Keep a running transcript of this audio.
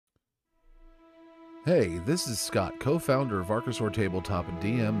Hey, this is Scott, co-founder of Archosaur Tabletop and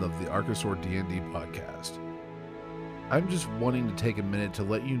DM of the Archosaur D&D podcast. I'm just wanting to take a minute to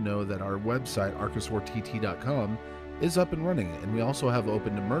let you know that our website, archosaurtt.com, is up and running, and we also have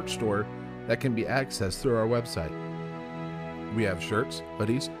opened a merch store that can be accessed through our website. We have shirts,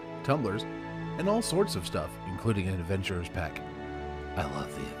 hoodies, tumblers, and all sorts of stuff, including an Adventurer's Pack. I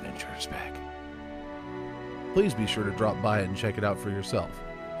love the Adventurer's Pack. Please be sure to drop by and check it out for yourself.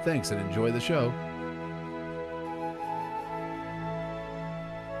 Thanks and enjoy the show.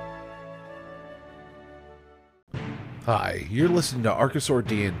 Hi, you're listening to Archosaur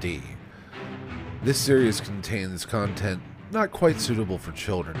D&D. This series contains content not quite suitable for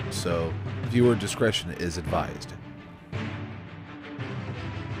children, so viewer discretion is advised.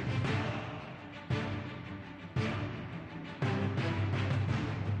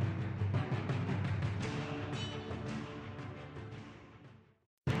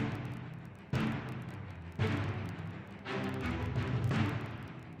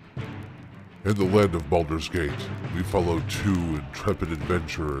 In the land of Baldur's Gate, we follow two intrepid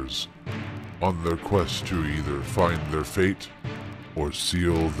adventurers on their quest to either find their fate or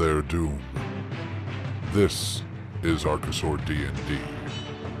seal their doom. This is Archosaur D&D.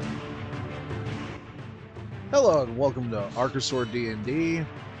 Hello and welcome to Archosaur D&D.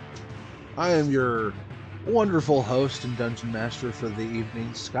 I am your wonderful host and dungeon master for the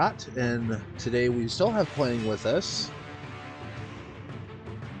evening, Scott, and today we still have playing with us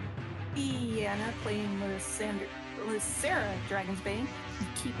Deanna playing Sarah Dragonsbane. You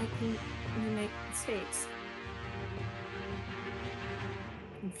keep making me make mistakes.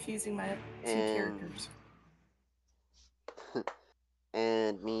 Confusing my two characters.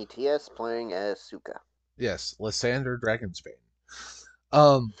 And me, TS, playing as Suka. Yes, Lysander Dragonsbane.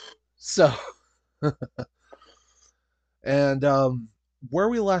 And where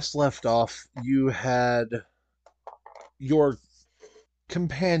we last left off, you had your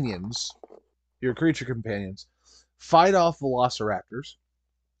companions, your creature companions, fight off velociraptors.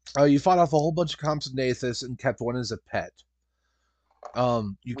 You fought off a whole bunch of Compsognathus and kept one as a pet.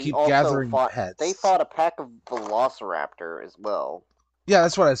 You keep gathering pets. They fought a pack of velociraptor as well. Yeah,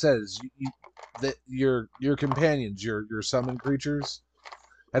 that's what I said. Is your companions, your summoned creatures,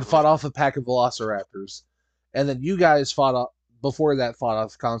 had fought off a pack of velociraptors, and then you guys fought off some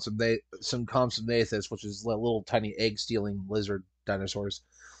Compsognathus, which is little tiny egg-stealing lizard dinosaurs.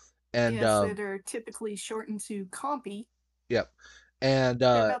 And yes, that are typically shortened to Compy. Yep. And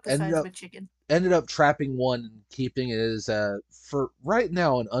they're about the size of a chicken. Ended up trapping one and keeping it as for right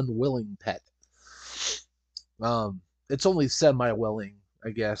now an unwilling pet. It's only semi-willing, I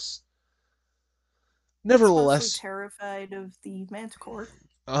guess. Nevertheless, it's terrified of the manticore.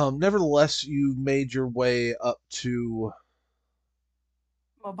 Nevertheless, you made your way up to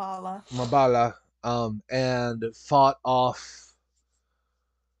Mabala, and fought off.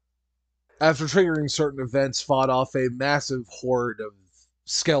 After triggering certain events, fought off a massive horde of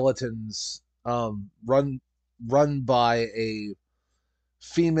skeletons, run by a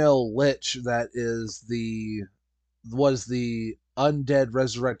female lich that was the undead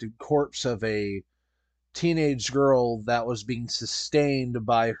resurrected corpse of a teenage girl that was being sustained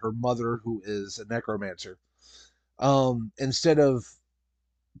by her mother, who is a necromancer. Instead of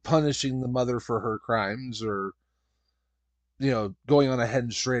punishing the mother for her crimes, or going on ahead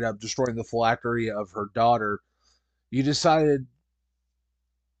and straight up destroying the phylactery of her daughter, you decided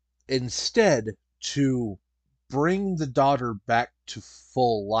instead to bring the daughter back to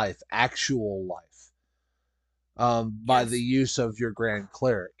full life, actual life, by the use of your Grand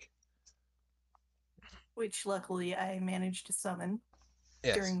Cleric. Which luckily I managed to summon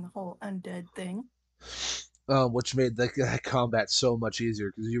during the whole undead thing. Which made the combat so much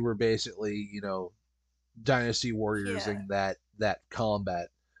easier, because you were basically, Dynasty warriorsing that combat.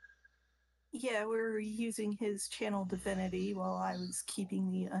 Yeah, we were using his channel divinity while I was keeping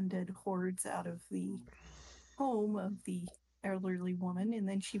the undead hordes out of the home of the elderly woman, and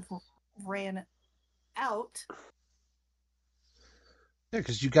then she ran out. Yeah,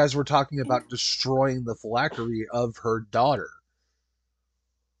 because you guys were talking about destroying the phylactery of her daughter.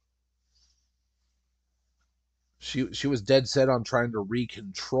 She was dead set on trying to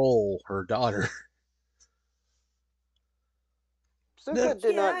recontrol her daughter. Suka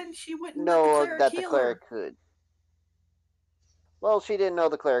did not know that the cleric could. Well, she didn't know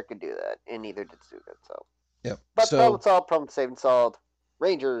the cleric could do that, and neither did Suka. So, yep. But problem solved. Problem saved and solved.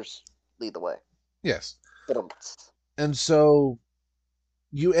 Rangers lead the way. Yes. And so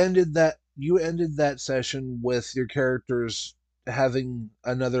you ended that session with your characters having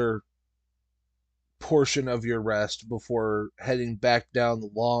another portion of your rest before heading back down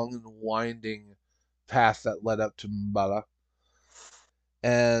the long and winding path that led up to Mbala.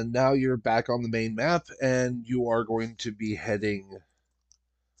 And now you're back on the main map, and you are going to be heading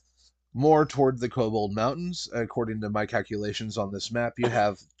more toward the Kobold Mountains. According to my calculations on this map, you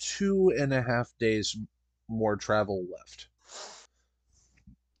have 2.5 days more travel left.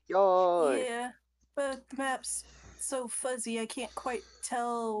 Yoy. Yeah, but the map's so fuzzy, I can't quite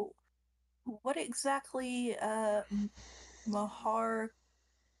tell what exactly Mahar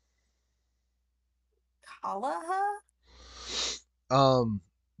Kalaha?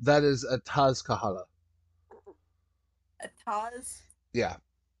 That is Ataz Kahala. Ataz? Yeah.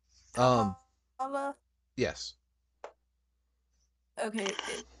 Kahala? Yes. Okay.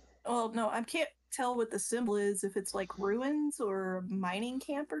 Well, no, I can't tell what the symbol is, if it's like ruins or a mining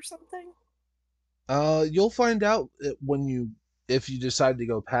camp or something. You'll find out if you decide to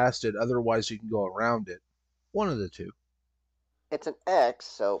go past it. Otherwise, you can go around it. One of the two. It's an X,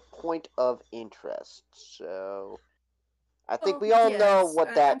 so point of interest. So I think we all know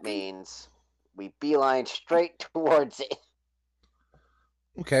what that means. We beeline straight towards it.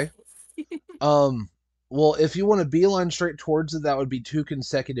 Okay. Well, if you want to beeline straight towards it, that would be 2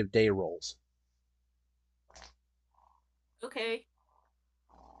 consecutive day rolls. Okay.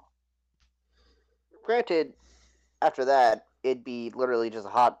 Granted, after that, it'd be literally just a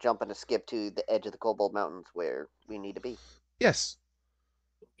hop, jump, and a skip to the edge of the Kobold Mountains where we need to be. Yes.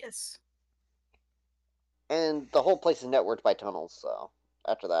 Yes. And the whole place is networked by tunnels, so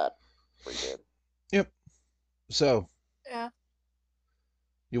after that, pretty good. Yep. So. Yeah.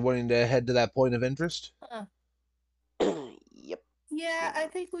 You wanting to head to that point of interest? Yep. Yeah, I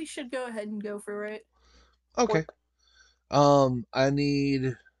think we should go ahead and go for it. Okay. I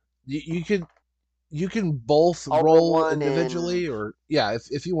need you can both roll individually, or yeah,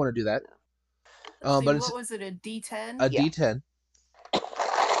 if you want to do that. But what was it? A D10? A D10.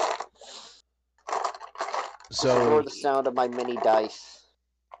 So ignore the sound of my mini dice.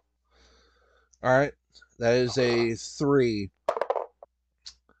 All right, that is a 3.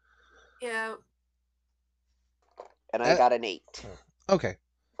 Yeah. And I got an 8. Okay.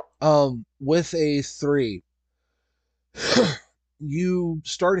 With a 3, you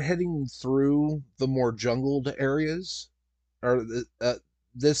start heading through the more jungled areas, or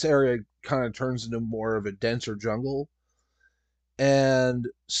this area kind of turns into more of a denser jungle. And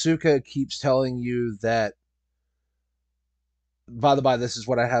Suka keeps telling you that, by the by, this is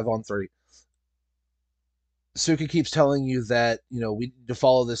what I have on 3. Suka keeps telling you that, we need to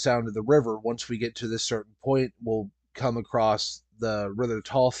follow the sound of the river. Once we get to this certain point, we'll come across the River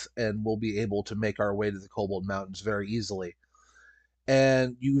Toth, and we'll be able to make our way to the Kobold Mountains very easily.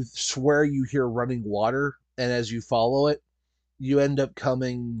 And you swear you hear running water, and as you follow it, you end up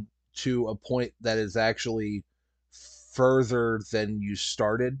coming to a point that is actually further than you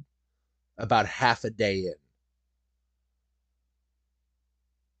started, about half a day in.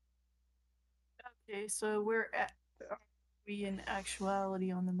 Okay, so are we in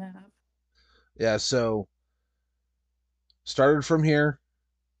actuality on the map? Yeah, so started from here.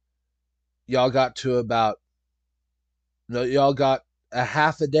 Y'all got a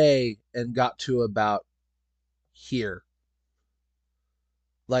half a day and got to about here.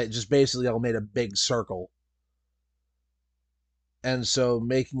 Like, just basically all made a big circle. And so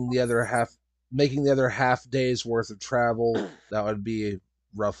making the other half day's worth of travel, that would be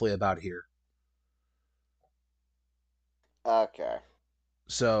roughly about here. Okay.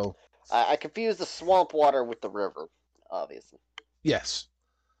 So I confused the swamp water with the river, obviously. Yes.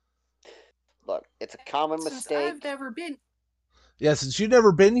 Look, it's a common mistake. I've never been. Yeah, since you've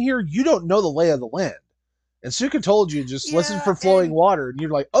never been here, you don't know the lay of the land. And Suka told you, just listen for flowing water, and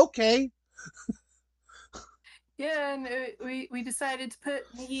you're like, okay. Yeah, and we decided to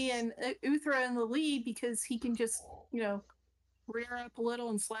put me and Uthra in the lead because he can just, rear up a little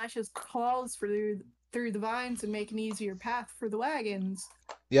and slash his claws through the vines and make an easier path for the wagons.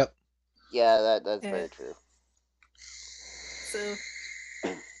 Yep. Yeah, that's very true. So,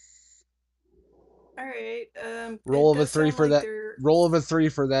 all right. Roll of a 3 for that. Roll of a 3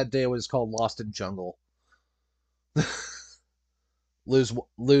 for that day was called Lost in Jungle.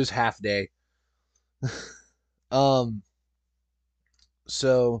 lose half day.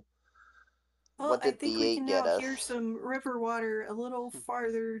 So. Well, I think we can now hear some river water a little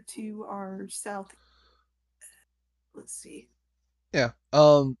farther to our south. Let's see. Yeah.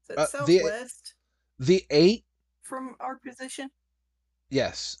 Southwest. The 8 from our position.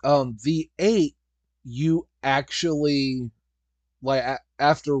 Yes. The 8, you actually, like,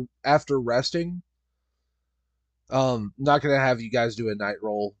 after resting. Not gonna have you guys do a night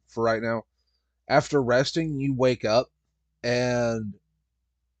roll for right now. After resting, you wake up, and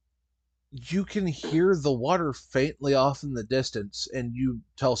you can hear the water faintly off in the distance, and you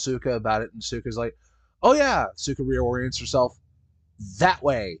tell Suka about it, and Suka's like, "Oh yeah." Suka reorients herself that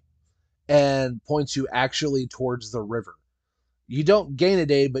way and points you actually towards the river. You don't gain a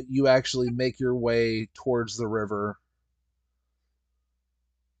day, but you actually make your way towards the river.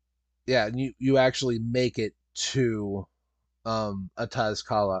 Yeah, and you actually make it to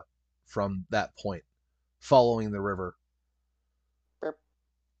Atazkala from that point, following the river. Burp.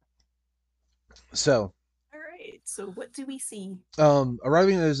 All So, right. So what do we see?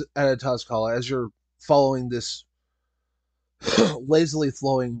 arriving at Atazkala, as you're following this lazily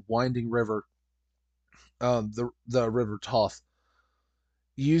flowing, winding river, the River Toth,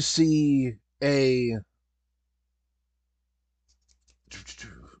 you see a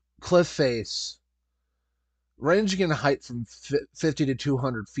cliff face ranging in height from 50 to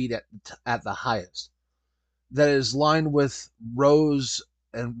 200 feet at the highest, that is lined with rows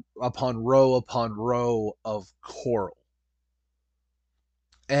and upon row of coral.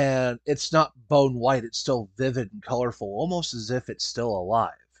 And it's not bone white, it's still vivid and colorful, almost as if it's still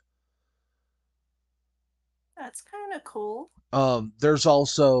alive. That's kind of cool. There's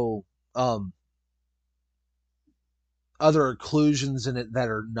also other occlusions in it that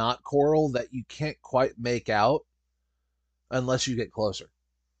are not coral that you can't quite make out unless you get closer.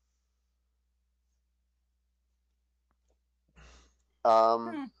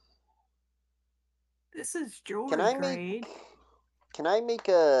 This is jewelry Can I grade. Can I make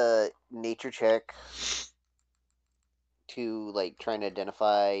a nature check to like try and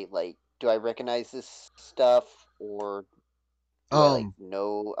identify, like, do I recognize this stuff, or do I like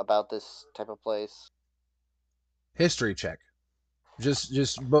know about this type of place? History check.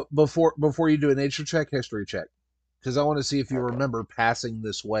 Just before you do a nature check, history check, because I want to see if you remember passing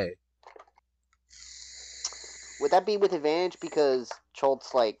this way. Would that be with advantage because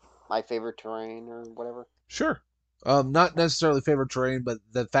Cholt's like my favorite terrain or whatever? Sure. Not necessarily favorite terrain, but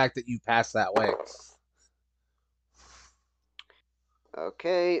the fact that you passed that way.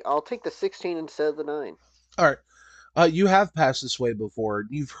 Okay, I'll take the 16 instead of the 9. All right. You have passed this way before.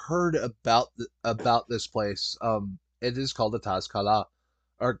 You've heard about this place. It is called the Tazkala,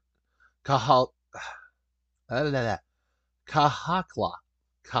 or Kahal, Kahakla,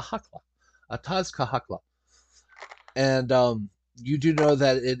 Ataz and you do know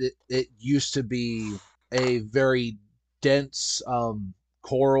that it used to be a very dense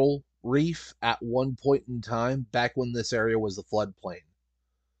coral reef at one point in time, back when this area was the floodplain.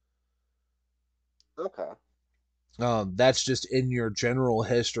 Okay. That's just in your general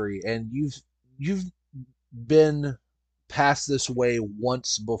history, and you've been past this way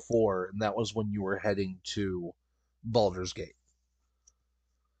once before, and that was when you were heading to Baldur's Gate.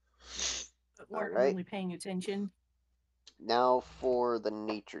 But weren't really paying attention. Now for the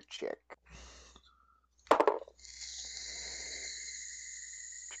nature check.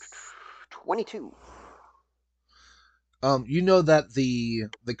 22. You know that the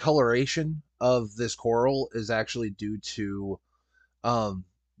coloration of this coral is actually due to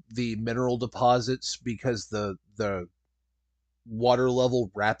the mineral deposits, because the water level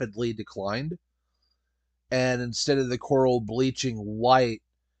rapidly declined, and instead of the coral bleaching white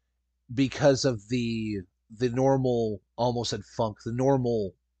because of the normal, almost said funk, the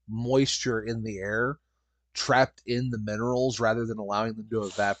normal moisture in the air trapped in the minerals rather than allowing them to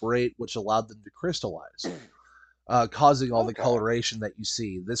evaporate, which allowed them to crystallize, causing all the coloration that you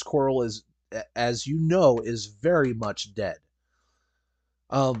see. This coral is, as you know, is very much dead.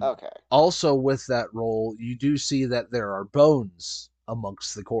 Also, with that roll, you do see that there are bones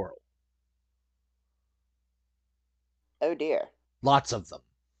amongst the coral. Oh dear. Lots of them.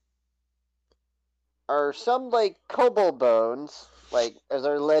 Are some like kobold bones? Like, are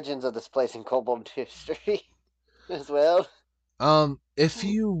there legends of this place in kobold history as well? If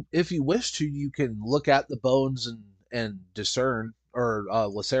you wish to, you can look at the bones and discern, or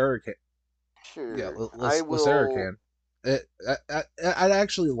Lacera can. Sure. Yeah, I will. Lacera can. I'd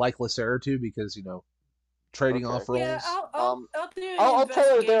actually like Lacera too, because trading off rolls. Yeah, I'll do an I'll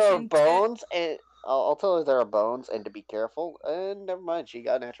tell her there are investigation bones, and I'll tell her there are bones and to be careful. And never mind, she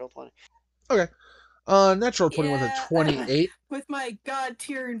got a natural 20. Okay. Natural 20 with a 28. With my god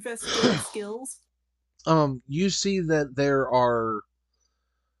tier investigative skills. You see that there are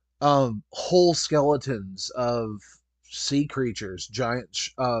whole skeletons of sea creatures,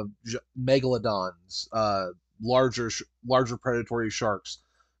 giant megalodons, larger predatory sharks,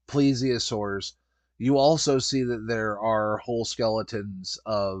 plesiosaurs. You also see that there are whole skeletons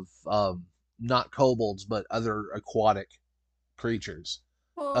of not kobolds, but other aquatic creatures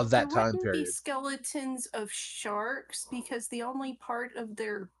of that time period. Be skeletons of sharks, because the only part of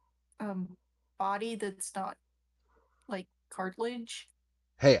their body that's not like cartilage.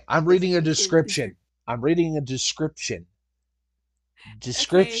 Hey, I'm reading a Is your description. I'm reading a description. okay?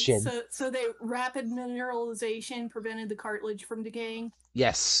 Description. So the rapid mineralization prevented the cartilage from decaying.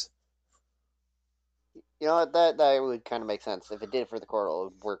 Yes. You know what? That would kind of make sense. If it did for the coral,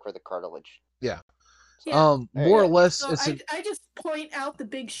 it would work for the cartilage. Yeah. So, Yeah. More or Yeah. less, So it's a I just point out the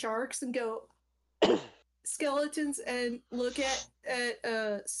big sharks and go skeletons and look at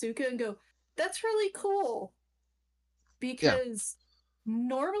Suka and go, that's really cool. Because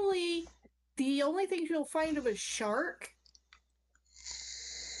normally the only thing you'll find of a shark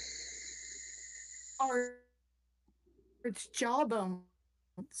are its jawbones.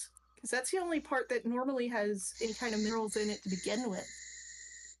 Because that's the only part that normally has any kind of minerals in it to begin with.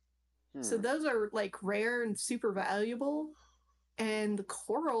 So those are like rare and super valuable. And the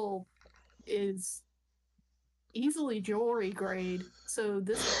coral is easily jewelry grade. So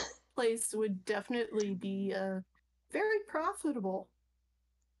this place would definitely be very profitable.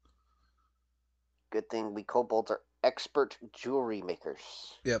 Good thing we kobolds are expert jewelry makers.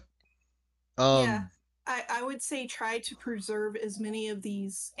 Yep. Yeah. I would say try to preserve as many of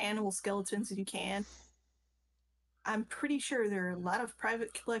these animal skeletons as you can. I'm pretty sure there are a lot of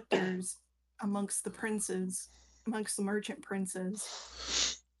private collectors amongst the princes, amongst the merchant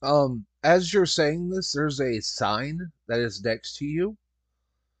princes. As you're saying this, there's a sign that is next to you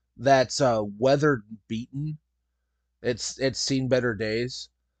that's weathered and beaten. It's seen better days,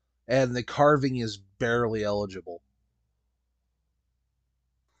 and the carving is barely eligible.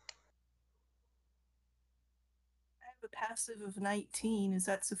 I have a passive of 19. Is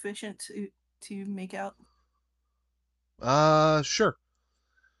that sufficient to make out? Sure.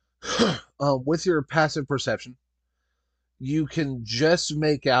 With your passive perception, you can just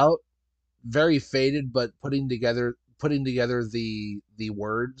make out very faded, but putting together the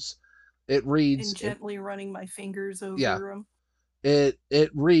words. It reads And gently running my fingers over yeah. them. It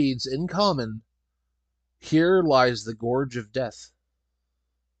reads in common. Here lies the gorge of death.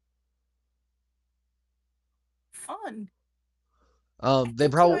 Fun. They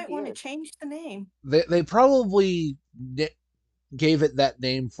probably might want to change the name. they probably gave it that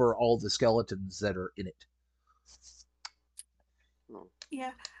name for all the skeletons that are in it.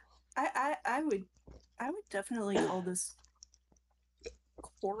 Yeah, I would definitely call this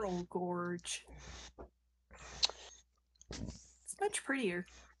Coral Gorge. It's much prettier.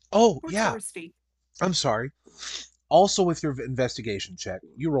 Oh More yeah, touristy. I'm sorry. Also, with your investigation check,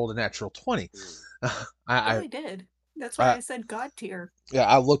 you rolled a natural 20. I did. That's why I said God tier. Yeah,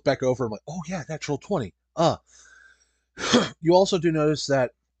 I look back over. I'm like, oh yeah, natural 20. You also do notice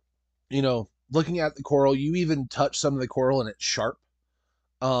that, looking at the coral, you even touch some of the coral and it's sharp.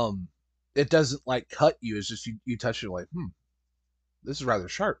 It doesn't like cut you. It's just you touch it like, this is rather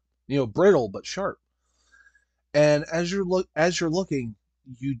sharp. Brittle but sharp. And as you're looking,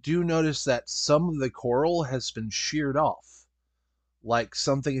 you do notice that some of the coral has been sheared off, like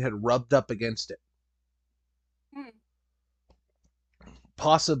something had rubbed up against it.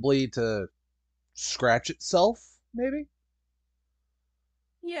 Possibly to scratch itself, maybe?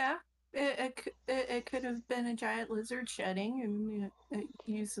 Yeah, it could have been a giant lizard shedding and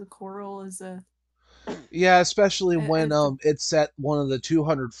use the coral as a... Yeah, especially when it's at one of the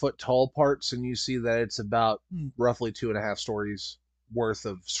 200-foot tall parts and you see that it's about roughly 2.5 stories worth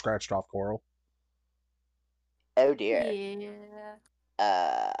of scratched off coral. Oh dear.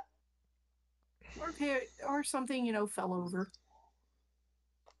 Yeah. Or something, fell over.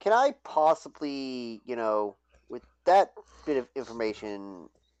 Can I possibly, with that bit of information,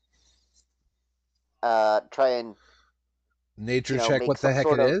 try and nature check make what the heck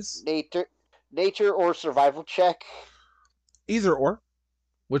it is? Nature or survival check? Either or.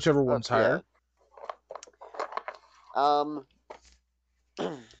 Whichever one's higher. I'm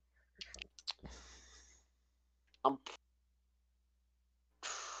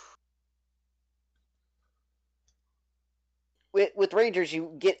with Rangers,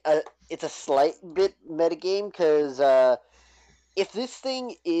 you get it's a slight bit metagame because if this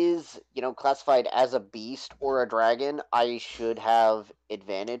thing is classified as a beast or a dragon, I should have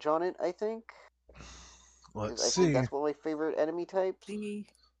advantage on it. I think. Let's I see. think that's one of my favorite enemy types. The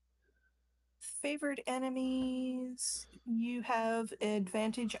favorite enemies, you have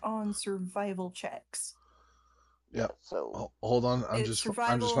advantage on survival checks. Yep. So hold on, I'm just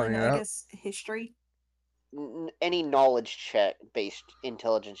finding it out. I guess history. Any knowledge check based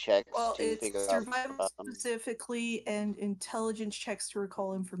intelligence checks. Well, to it's figure survival out, specifically and intelligence checks to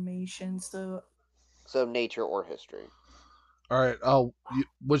recall information. So nature or history. All right.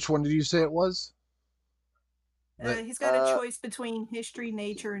 Which one did you say it was? He's got a choice between history,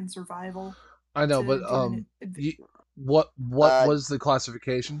 nature, and survival. I know, to but do what was the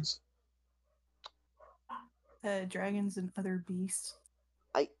classifications? Dragons and other beasts.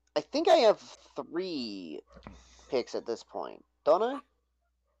 I think I have 3 picks at this point, don't I?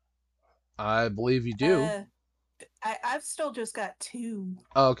 I believe you do. I've still just got 2.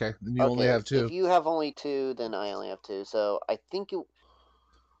 Oh, okay. Then you only have 2. If you have only 2, then I only have 2. So I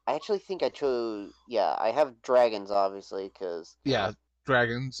actually think I chose. Yeah, I have dragons, obviously, because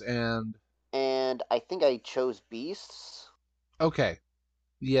dragons and I think I chose beasts. Okay.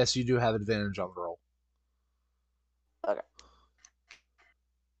 Yes, you do have advantage on the roll. Okay.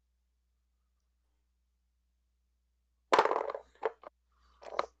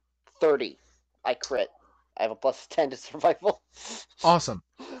 $30. I crit. I have a plus 10 to survival. Awesome.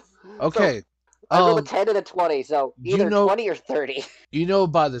 Okay. So, I rolled a 10 and a 20, so either 20 or 30. You know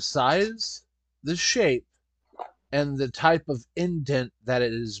by the size, the shape, and the type of indent that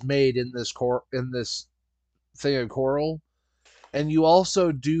it is made in this thing of coral, and you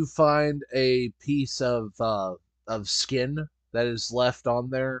also do find a piece of skin that is left on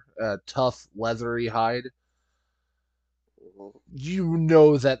there, a tough leathery hide. You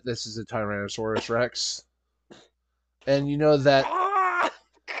know that this is a Tyrannosaurus Rex, and you know that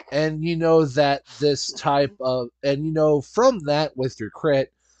this type of, and you know from that with your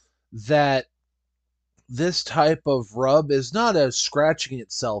crit that this type of rub is not a scratching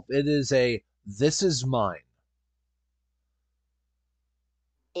itself. It is a, this is mine.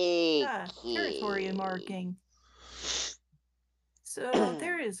 Territory marking. So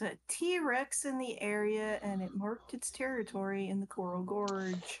there is a T-Rex in the area, and it marked its territory in the Coral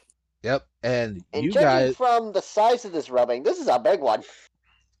Gorge. Yep, and you judging guys, from the size of this rubbing, this is a big one.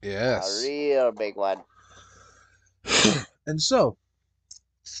 Yes, a real big one. And so,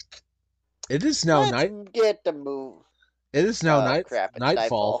 it is now Let's get the move. It is now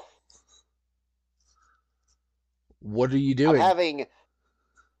nightfall. What are you doing? I'm having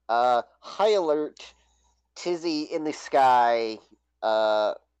high alert, tizzy in the sky.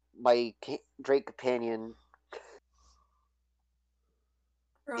 My Drake companion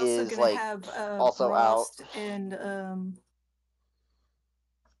We're also is gonna have also Rost out, and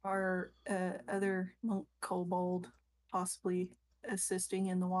our other monk kobold possibly assisting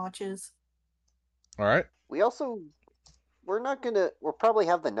in the watches. All right. We'll probably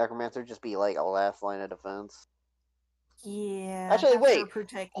have the necromancer just be like a last line of defense. Yeah. Actually, wait.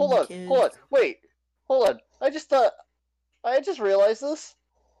 Hold on. Hold on. I just realized this.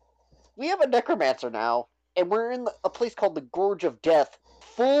 We have a necromancer now, and we're in a place called the Gorge of Death,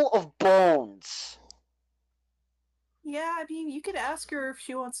 full of bones. Yeah, I mean, you could ask her if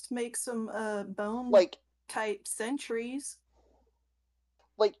she wants to make some bone type sentries.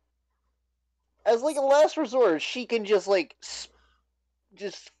 As a last resort, she can just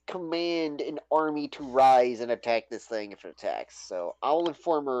command an army to rise and attack this thing if it attacks. So I'll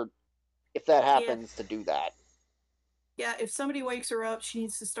inform her if that happens to do that. Yeah, if somebody wakes her up, she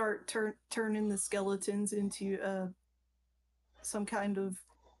needs to start turning the skeletons into some kind of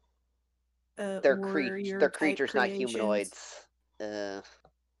they're creatures, not humanoids. Unless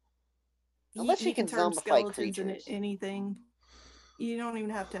you can zombify creatures. Into anything. You don't even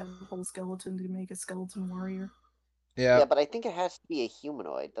have to have a whole skeleton to make a skeleton warrior. Yeah, but I think it has to be a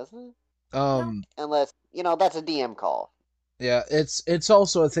humanoid, doesn't it? No. Unless, that's a DM call. Yeah, it's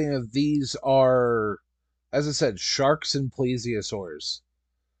also a thing of, these are, as I said, sharks and plesiosaurs.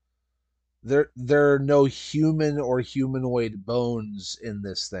 There are no human or humanoid bones in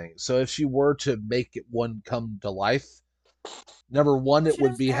this thing. So if she were to make one come to life, number one, it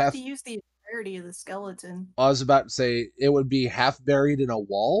would be have to use the entirety of the skeleton. I was about to say it would be half buried in a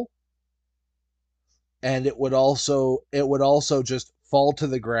wall, and it would also just fall to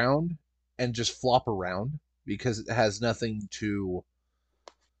the ground and just flop around because it has nothing to.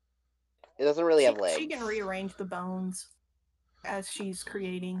 It doesn't really have legs. She can rearrange the bones as she's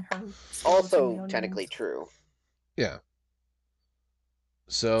creating her. Also, technically true. Yeah.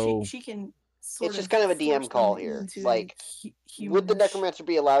 So she can. It's just kind of a DM call here. Would the necromancer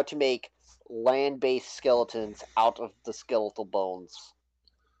be allowed to make land-based skeletons out of the skeletal bones?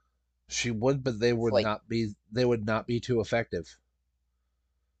 She would, but they would not be. They would not be too effective.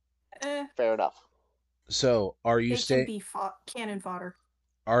 Fair enough. So, are you staying? They can be cannon fodder.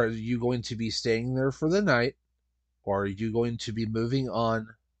 Are you going to be staying there for the night, or are you going to be moving on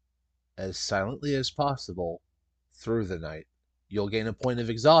as silently as possible through the night? You'll gain a point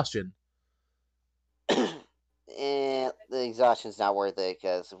of exhaustion. The exhaustion's not worth it,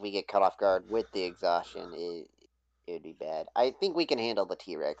 because if we get caught off guard with the exhaustion, it'd be bad. I think we can handle the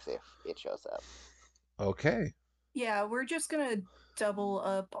T-Rex if it shows up. Okay. Yeah, we're just gonna double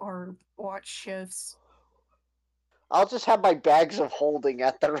up our watch shifts. I'll just have my bags of holding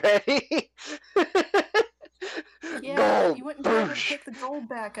at the ready. Yeah, but Gold. you wouldn't be able to Boosh. pick the gold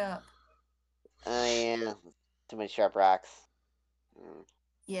back up. Yeah. Too many sharp rocks.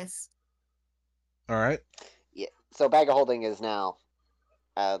 Yes. All right. Yeah. So bag of holding is now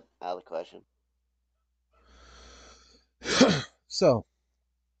out of the question. So,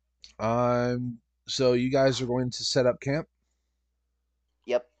 so you guys are going to set up camp.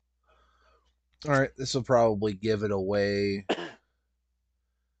 Yep. All right. This will probably give it away.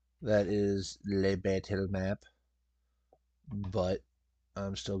 That is Le Battle map, but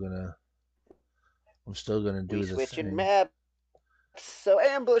I'm still gonna do We the switching thing. maps. So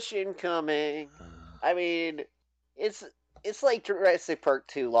ambush incoming. I mean, it's like Jurassic Park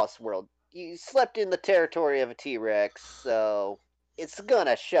 2 Lost World. You slept in the territory of a T-Rex, so it's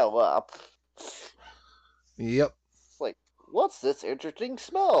gonna show up. Yep. It's like, what's this interesting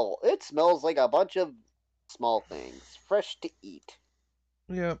smell? It smells like a bunch of small things, fresh to eat.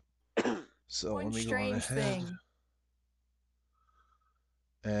 Yep. So One let me go on strange ahead. thing.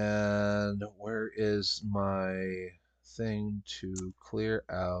 And where is my thing to clear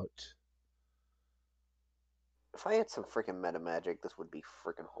out? If I had some freaking meta magic, this would be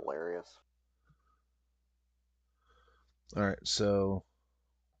freaking hilarious. All right. So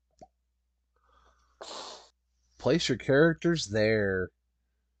place your characters there.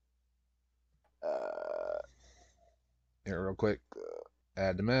 Here, real quick.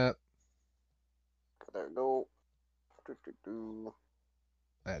 Add the map. There we go.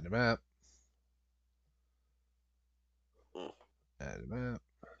 Add the map. Add the map.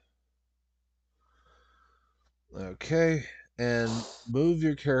 Okay. And move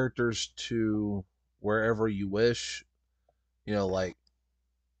your characters to wherever you wish. You know, like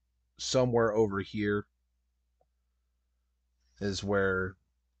somewhere over here is where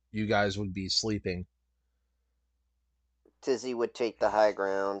you guys would be sleeping. Tizzy would take the high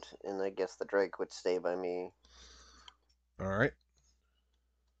ground, and I guess the Drake would stay by me. All right.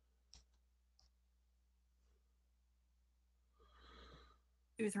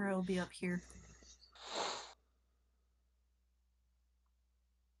 Uthra will be up here.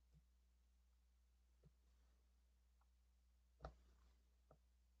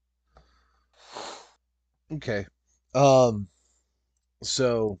 Okay.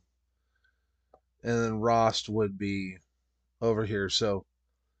 So, and then Rost would be over here. So,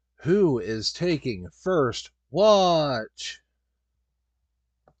 who is taking first watch?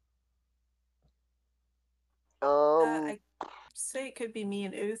 I say it could be me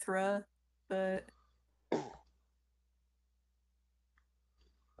and Uthra, but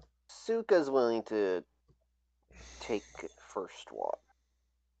Suka's willing to take first watch.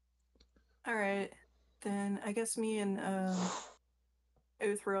 all right. Then I guess me and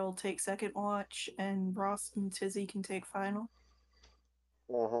Uthra will take second watch, and Ross and Tizzy can take final.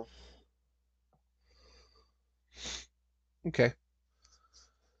 Mm-hmm. Okay.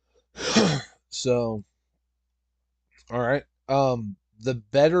 So, all right. The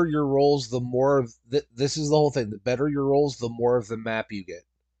better your rolls, the more of this is the whole thing. The better your rolls, the more of the map you get.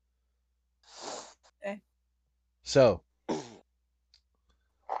 Okay. So,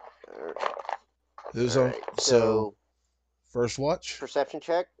 who's on? Right. So, first watch. Perception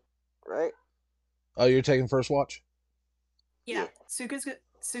check, right? Oh, you're taking first watch. Yeah. Suka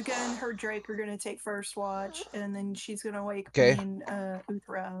and her Drake are gonna take first watch, and then she's gonna wake Okay. me and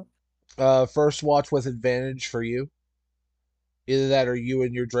Uthra up. First watch with advantage for you. Either that or you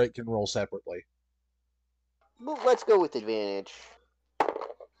and your Drake can roll separately. Well, let's go with advantage.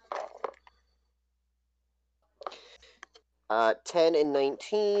 10 and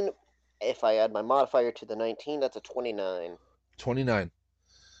 19. If I add my modifier to the 19, that's a 29. 29.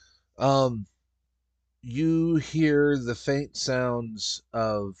 You hear the faint sounds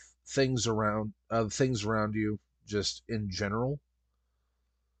of things around you, just in general.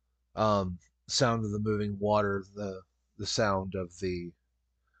 Sound of the moving water, the sound of the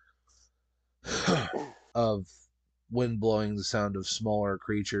of wind blowing, the sound of smaller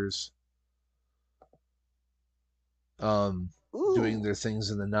creatures doing their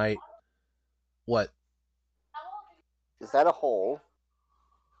things in the night. What? Is that a hole?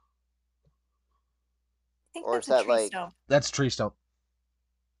 I think Or that's is a that tree like stump. That's tree stump.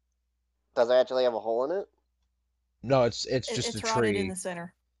 Does it actually have a hole in it? No, it's just It's a rotted in tree. the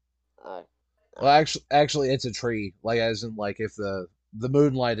center. Well, actually, it's a tree. Like as in, like if the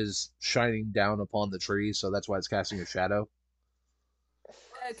moonlight is shining down upon the tree, so that's why it's casting a shadow.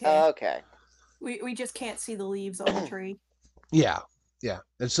 Okay. Okay. We just can't see the leaves on the tree. Yeah. Yeah,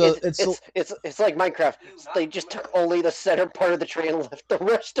 and so It's like Minecraft. They just took only the center part of the tree and left the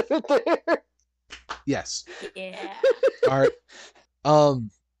rest of it there. yes. Yeah. All right.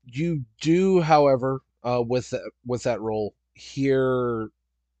 You do, however, with that roll, hear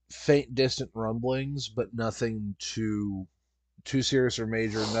faint, distant rumblings, but nothing too serious or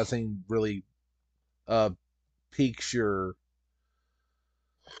major. Nothing really piques your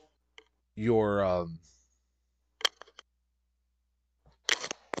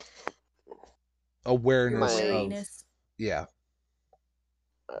awareness My- of Wariness. yeah.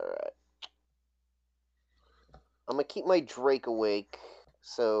 Alright. I'm gonna keep my Drake awake,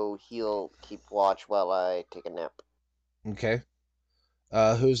 so he'll keep watch while I take a nap. Okay.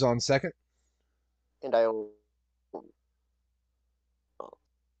 Who's on second? And I'll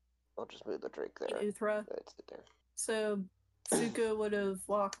just move the Drake there. Uthra. That's it there. So Suka would have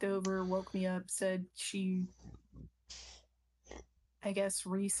walked over, woke me up, said she, I guess,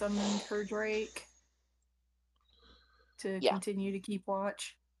 resummoned her Drake to Yeah. continue to keep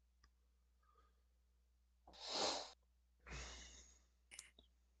watch.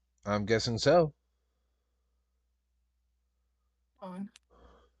 I'm guessing so. On.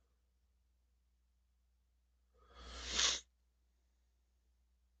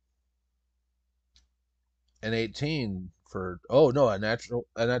 An 18 for a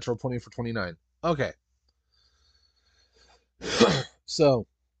natural 20 for 29. Okay. So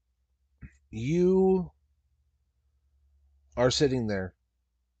you are sitting there,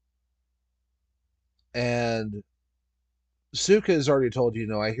 and Suka has already told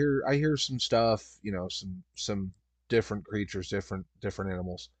you, I hear some stuff, some different creatures, different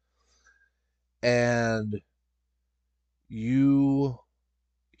animals. And you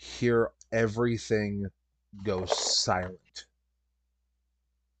hear everything go silent.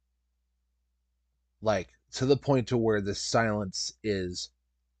 Like to the point to where the silence is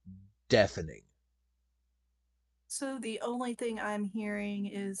deafening. So the only thing I'm hearing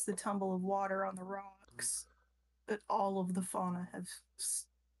is the tumble of water on the rocks, but all of the fauna have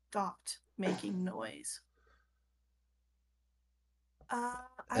stopped making noise. I'm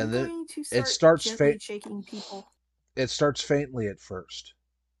And then going to it start starts gently shaking people. It starts faintly at first.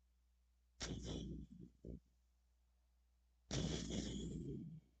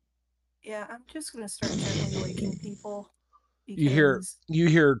 Yeah, I'm just gonna start gently waking people. You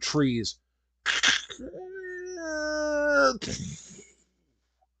hear trees.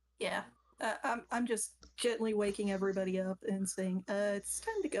 Yeah, I'm just gently waking everybody up and saying, it's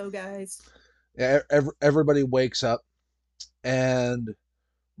time to go, guys. Everybody wakes up, and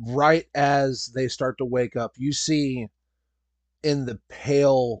right as they start to wake up, you see in the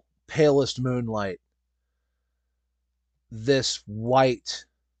palest moonlight this white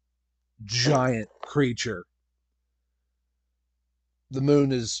giant creature. The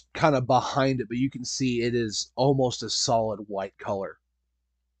moon is kind of behind it, but you can see it is almost a solid white color.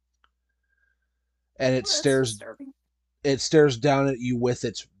 And it stares down at you with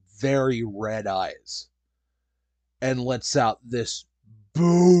its very red eyes and lets out this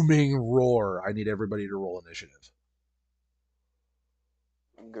booming roar. I need everybody to roll initiative.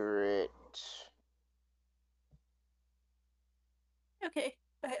 Great. Okay,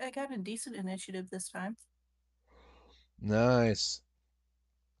 I got a decent initiative this time. Nice.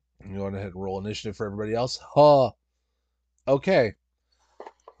 You go ahead and roll initiative for everybody else. Huh. Okay.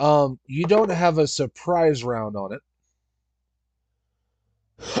 You don't have a surprise round on it.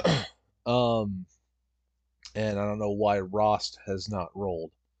 And I don't know why Rost has not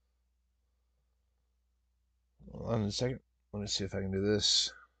rolled. Hold on a second. Let me see if I can do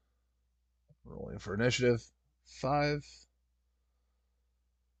this. Rolling for initiative. 5.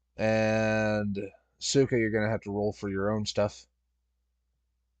 And Suka, you're gonna have to roll for your own stuff.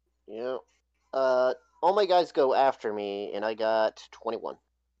 Yeah. All my guys go after me, and I got 21.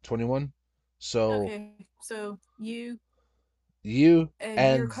 21. So Okay, so you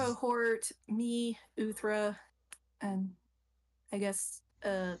and your cohort, me, Uthra, and I guess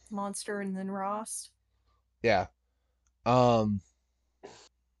Monster, and then Ross. yeah. Let's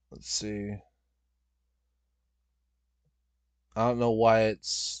see. I don't know why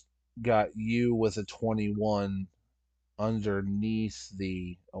it's got you with a 21 underneath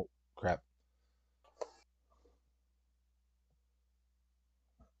the. Oh, crap.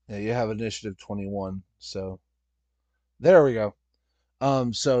 Yeah, you have initiative 21. So there we go.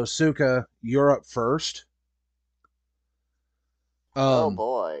 So Suka, you're up first. Oh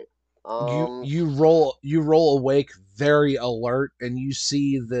boy. You roll awake, very alert, and you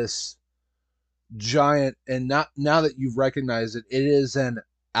see this giant, and not now that you've recognized it is an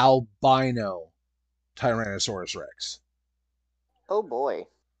albino Tyrannosaurus Rex. Oh boy.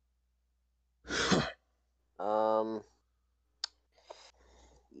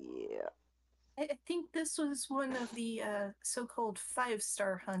 Yeah. I think this was one of the so-called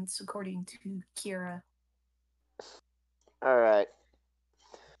 5-star hunts, according to Kira. All right.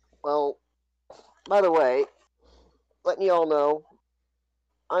 Well, by the way, letting you all know,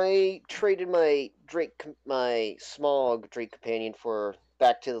 I traded my smog Drake companion for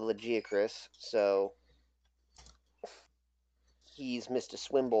back to the Legiacris, so he's missed a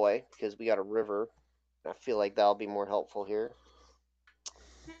swim boy because we got a river. I feel like that'll be more helpful here.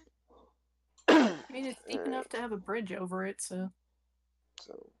 I mean, it's deep All enough right. to have a bridge over it, so.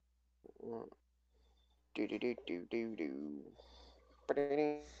 So, do do do do do do.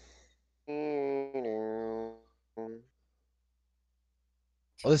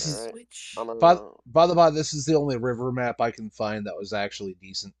 Well, this To is All right. switch. I'm by the by, this is the only river map I can find that was actually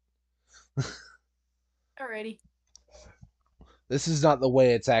decent. Alrighty. This is not the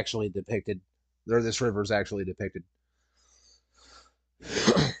way it's actually depicted. Or this river is actually depicted.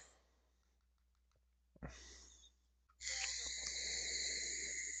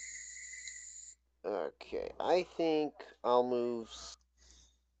 okay. I think I'll move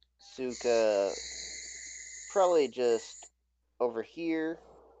Suka probably just over here,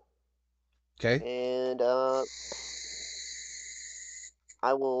 Okay. and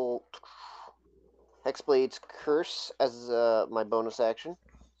I will Hexblade's Curse as my bonus action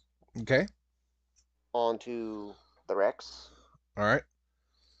Okay. onto the Rex. All right.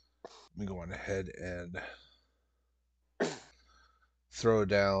 Let me go on ahead and throw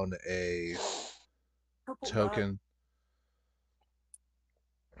down a Purple dot. token.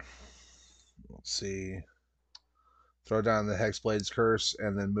 Let's see. Throw down the Hexblade's Curse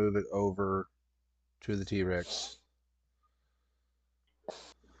and then move it over to the T-Rex.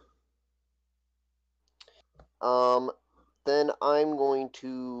 Then I'm going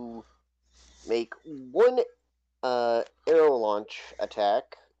to make one arrow launch attack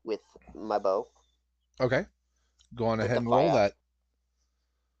with my bow. Okay. Go on With ahead the and roll fire.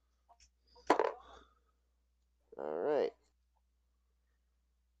 that. All right.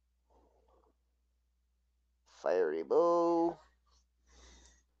 Fiery bow.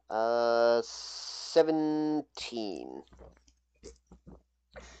 17.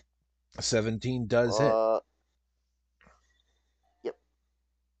 17 does hit. Yep.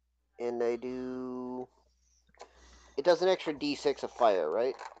 And I do. It does an extra d6 of fire,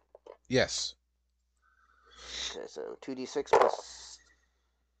 right? Yes. Okay, so 2d6 plus.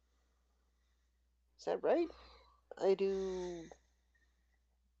 Is that right? I do.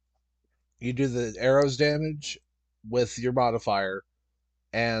 You do the arrows damage with your modifier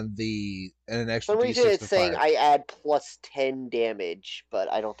and an For extra some reason, d6 it's to saying fire. I add plus 10 damage,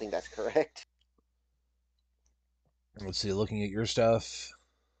 but I don't think that's correct. Let's see, looking at your stuff.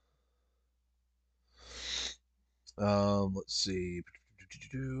 Let's see.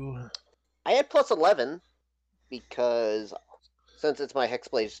 I add plus 11 because since it's my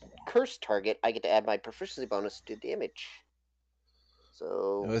Hexblade's Curse target, I get to add my proficiency bonus to damage.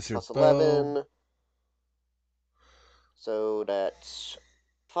 So With your plus bow. 11. So that's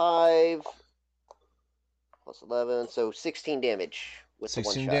 5 plus 11. So 16 damage with the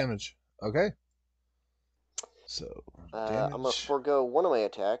one 16 shot. damage. Okay. So, damage. I'm going to forego one of my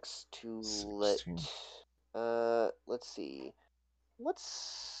attacks to 16. let's see.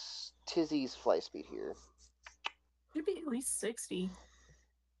 What's Tizzy's fly speed here? Should be at least 60.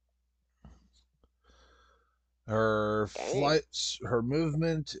 Her Dang. flights, her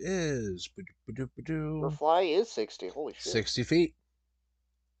movement is Her fly is 60. Holy shit. 60 feet.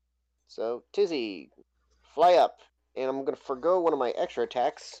 So, Tizzy, fly up. And I'm going to forego one of my extra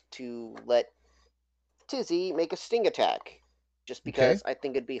attacks to let Tizzy make a sting attack. Just because I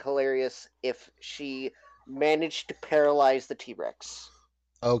think it'd be hilarious if she managed to paralyze the T-Rex.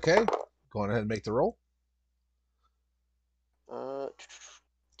 Okay. Go on ahead and make the roll.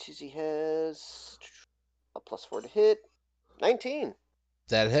 Tizzy has a plus 4 to hit. 19.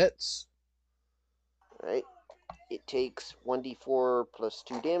 That hits. Right. It takes 1d4 plus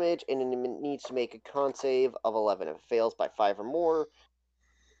 2 damage, and it needs to make a con save of 11. If it fails by 5 or more,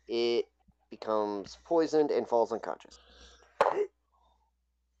 it becomes poisoned and falls unconscious.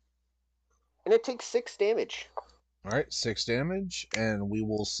 And it takes 6 damage. All right, 6 damage, and we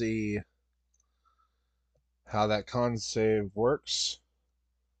will see how that con save works.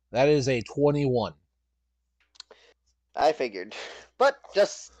 That is a 21. I figured. But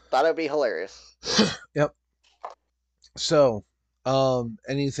just thought it'd be hilarious. Yep. So,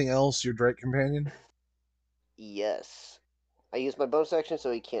 anything else, your Drake companion? Yes. I use my bonus action so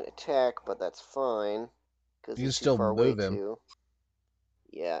he can't attack, but that's fine. Because You can he's too still far away move him. to.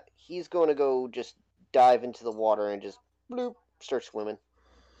 Yeah, he's going to go just dive into the water and just bloop, start swimming.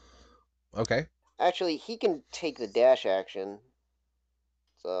 Okay. Actually, he can take the dash action,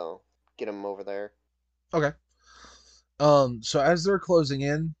 so get him over there. Okay. So as they're closing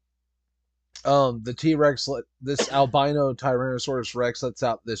in, the T-Rex, this albino Tyrannosaurus Rex lets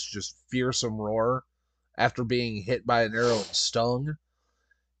out this just fearsome roar after being hit by an arrow and stung.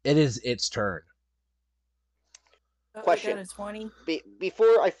 It is its turn. Oh, Question. I got a 20.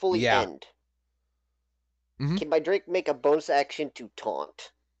 Before I fully Yeah. end, Mhm. can my Drake make a bonus action to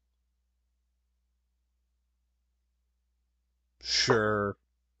taunt? Sure.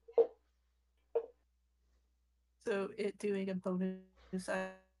 So it doing a bonus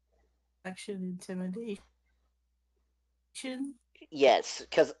action intimidation. Yes,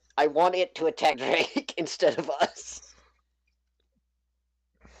 because I want it to attack Drake instead of us.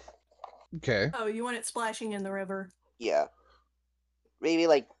 Okay. Oh, you want it splashing in the river? Yeah. Maybe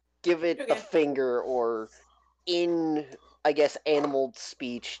like give it a Okay. finger or in I guess animal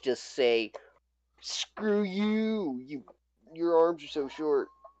speech just say screw you. Your arms are so short.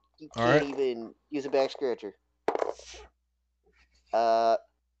 You All can't right. even use a back scratcher. I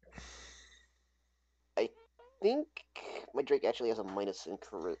think my Drake actually has a minus in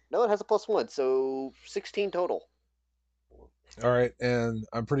charisma. No, it has a +1, so 16 total. All right, and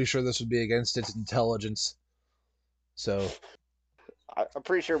I'm pretty sure this would be against its intelligence. So, I'm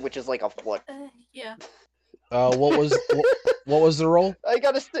pretty sure, which is like a what? Yeah. what was the roll? I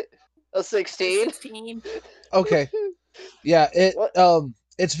got a 16. 16. Okay. Yeah, What?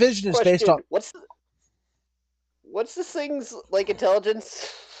 its vision is based Question: on. What's this thing's like intelligence?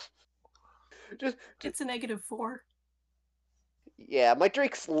 just It's a -4. Yeah, my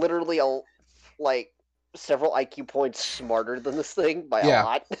Drake's literally like several IQ points smarter than this thing by Yeah. a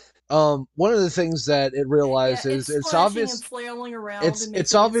lot. One of the things that it realizes it's it's splashing obvious and flailing around it's and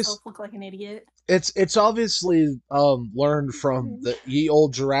it's making obvious itself look like an idiot. it's obviously learned from the ye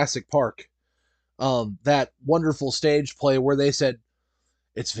old Jurassic Park, that wonderful stage play where they said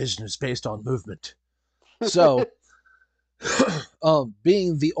its vision is based on movement. So,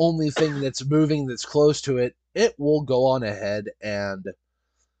 being the only thing that's moving that's close to it, it will go on ahead and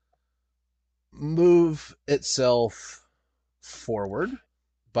move itself forward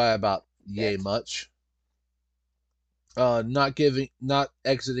by about yay much. Not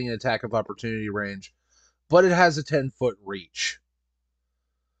exiting attack of opportunity range, but it has a 10-foot reach.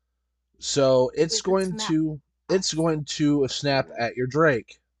 So it's going to snap at your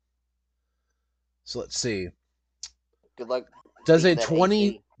Drake. So let's see. Good luck. Does beating a that 20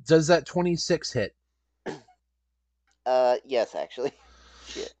 AC. does that 26 hit? Yes, actually.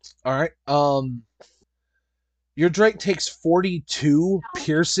 Shit. All right. Your Drake takes 42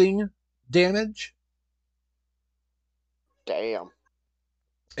 piercing damage. Damn.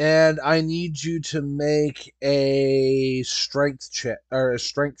 And I need you to make a strength check or a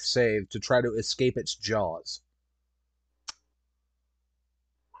strength save to try to escape its jaws.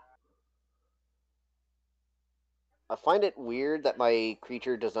 I find it weird that my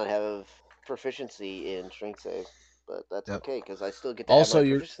creature does not have proficiency in strength saves, but that's Yep. okay because I still get to Also, add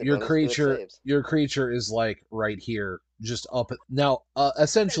my proficiency bonus to its saves. your creature is like right here, just up now,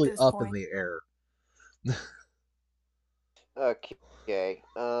 essentially up in the air. Okay.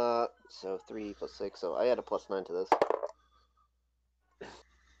 So 3 + 6. So I add a +9 to this.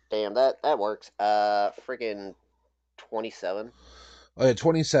 Damn, that works. Freaking 27. Okay,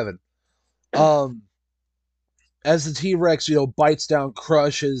 27. As the T-Rex, bites down,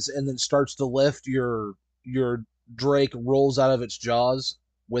 crushes, and then starts to lift, your Drake rolls out of its jaws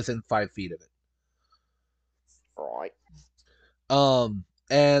within 5 feet of it. Right.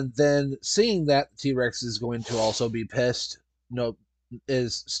 And then seeing that, the T-Rex is going to also be pissed.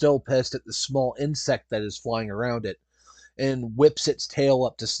 Is still pissed at the small insect that is flying around it, and whips its tail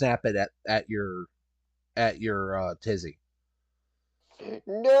up to snap it at your Tizzy.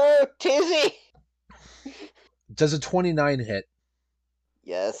 No, Tizzy! Does a 29 hit?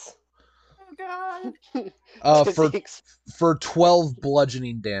 Yes. Oh god. For 12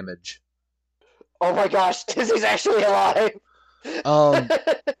 bludgeoning damage. Oh my gosh, Tizzy's actually alive.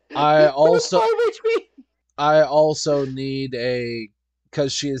 I also need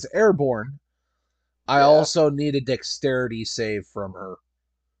because she is airborne. I also need a dexterity save from her.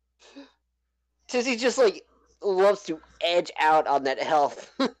 Tizzy just like loves to edge out on that health.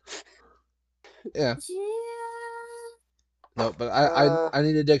 Yeah. Yeah. No, but I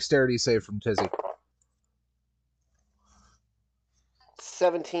need a dexterity save from Tizzy.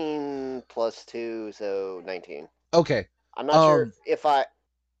 17 + 2, so 19. Okay. I'm not sure if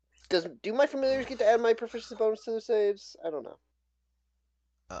do my familiars get to add my proficiency bonus to the saves? I don't know.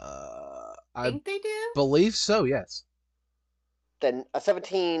 I Think they do? believe so, yes. Then a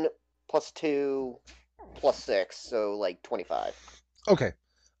 17 plus 2 plus 6, so like 25. Okay.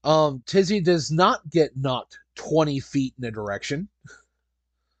 Tizzy does not get knocked 20 feet in a direction.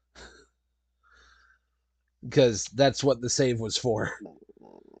 Because that's what the save was for.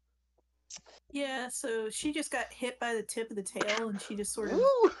 Yeah, so she just got hit by the tip of the tail and she just sort of.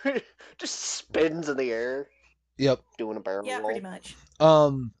 Woo! Just spins in the air, Yep. doing a barrel Yeah, roll. pretty much.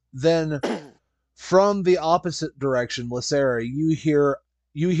 Then from the opposite direction, Lysera, you hear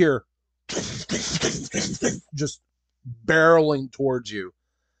just barreling towards you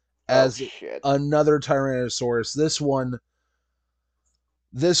as shit. another Tyrannosaurus.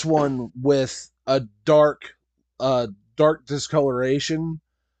 This one with a dark discoloration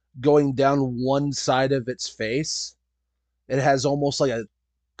going down one side of its face. It has almost like a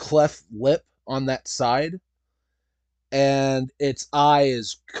cleft lip on that side, and its eye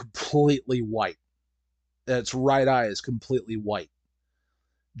is completely white. Its right eye is completely white.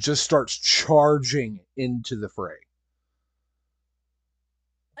 Just starts charging into the fray.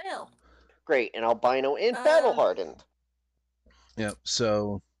 Well, Great, and albino and battle hardened. Yep,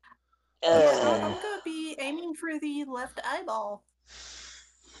 so yeah, I'm gonna be aiming for the left eyeball.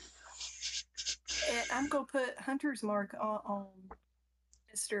 And I'm gonna put Hunter's Mark on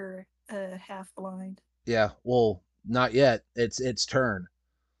Mr. Half Blind. yeah, well, not yet. It's its turn.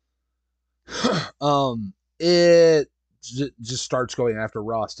 It just starts going after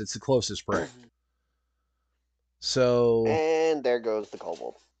Rost. It's the closest prey. So And there goes the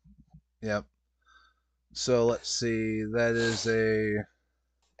kobold. Yep. So let's see. That is a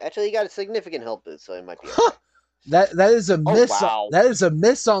Actually, you got a significant health boost, so it might be okay. that is a miss. Wow. That is a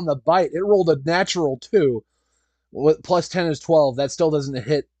miss on the bite. It rolled a natural 2. With plus 10 is 12. That still doesn't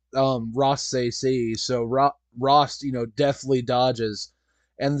hit Rost's AC. So Rost, deftly dodges,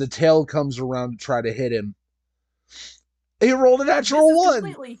 and the tail comes around to try to hit him. He rolled a natural 1.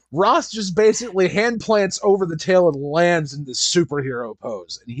 Completely. Rost just basically hand plants over the tail and lands in the superhero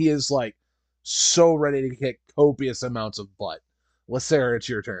pose, and he is like so ready to kick copious amounts of butt. Lysera, it's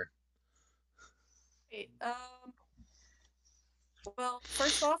your turn. Okay, well,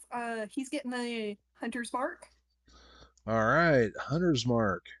 first off, he's getting a Hunter's Mark. All right, Hunter's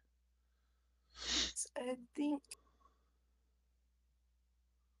Mark. I think.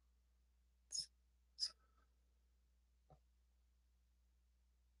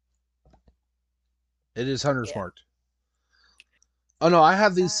 It is Hunter's Marked. Oh no, I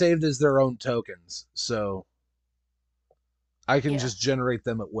have these saved as their own tokens, so I can just generate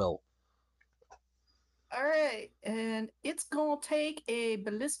them at will. All right, and it's gonna take a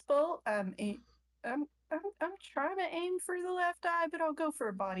ballista bolt. I'm trying to aim for the left eye, but I'll go for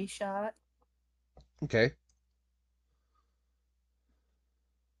a body shot. Okay.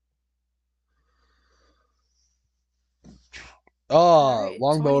 Oh, right,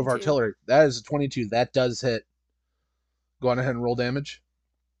 longbow 22. Of artillery. That is a 22. That does hit. Go on ahead and roll damage.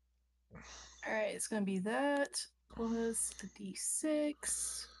 All right, it's going to be that plus a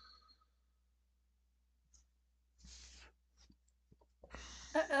d6.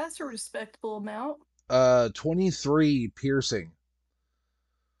 That's a respectable amount. 23 piercing.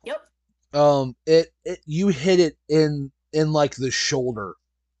 Yep. You hit it in like the shoulder,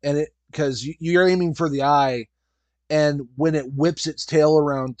 and it because you're aiming for the eye, and when it whips its tail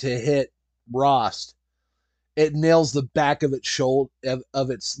around to hit Rost, it nails the back of its shoulder of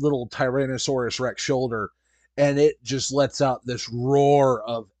its little Tyrannosaurus Rex shoulder, and it just lets out this roar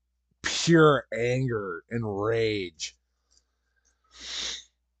of pure anger and rage.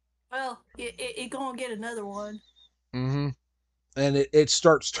 Well, it gonna get another one. Mm-hmm. And it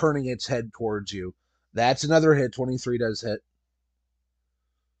starts turning its head towards you. That's another hit. 23 does hit.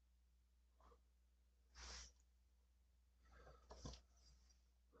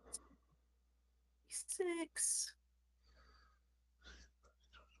 Six.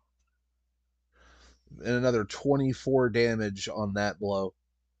 And another 24 damage on that blow.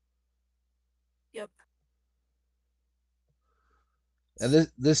 Yep. And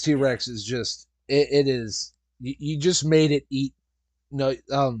this T-Rex is just it is you just made it eat. No,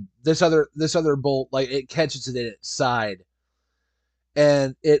 this other bolt, like, it catches it in its side,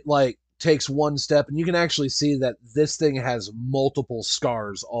 and it like takes one step, and you can actually see that this thing has multiple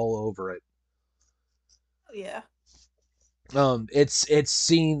scars all over it. Oh yeah.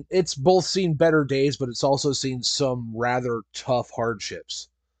 It's both seen better days, but it's also seen some rather tough hardships.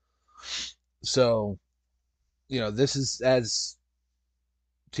 So, this is, as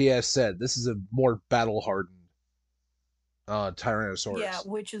TS said, this is a more battle hardened Tyrannosaurus. Yeah,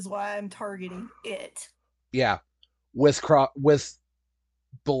 which is why I'm targeting it. Yeah, with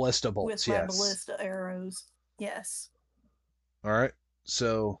ballista bolts. with my Yes. ballista arrows. Yes. All right.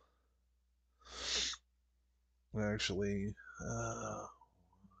 So actually,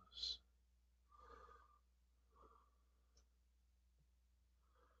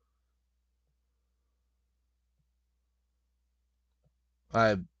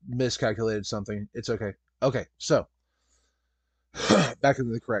 I miscalculated something. It's okay. Okay, so back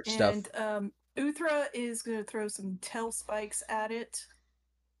into the correct stuff. And Uthra is going to throw some tail spikes at it.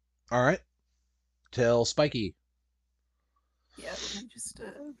 All right. Tell Spiky. Yeah, let me just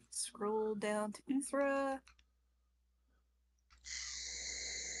scroll down to Uthra.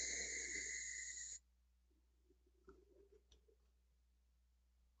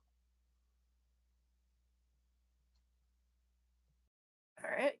 All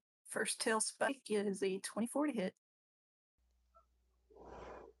right. First tail spike is a 24 to hit.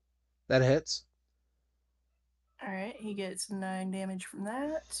 That hits. All right. He gets 9 damage from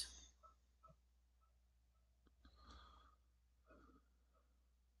that.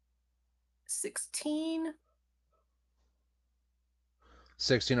 $16.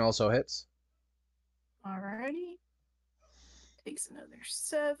 16 also hits. Alrighty. Takes another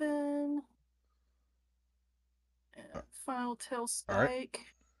 7. And final tail spike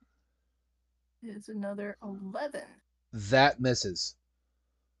is another 11. That misses.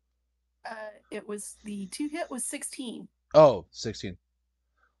 It was the 2 hit was 16. Oh, 16.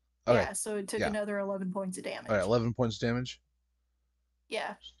 Okay. Yeah, so it took another 11 points of damage. All right, 11 points of damage.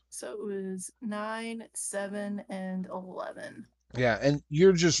 Yeah, so it was 9, 7, and 11. Yeah, and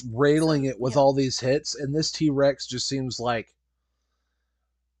you're just railing it with all these hits, and this T-Rex just seems like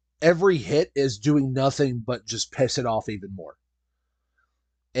every hit is doing nothing but just piss it off even more.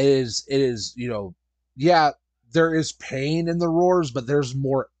 It is, yeah, there is pain in the roars, but there's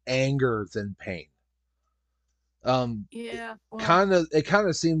more anger than pain. Yeah, it kind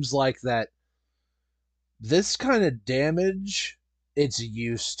of seems like that this kind of damage it's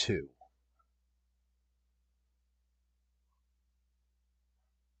used to.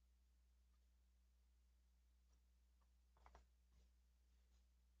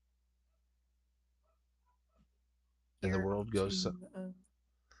 And the world goes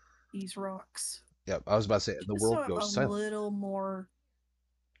these rocks. Yep, I was about to say the world goes silent. A little more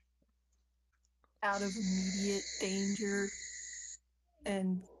out of immediate danger,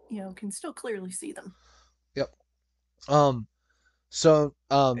 and can still clearly see them. Yep. So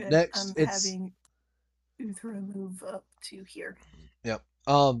next I'm having Uthra move up to here. Yep.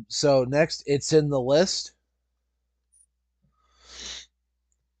 So next it's in the list.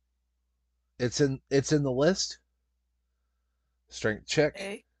 It's in the list. Strength check.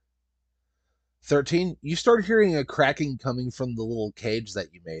 Okay. 13. You start hearing a cracking coming from the little cage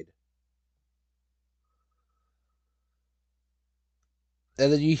that you made.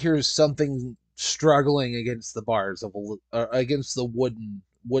 And then you hear something struggling against the bars of against the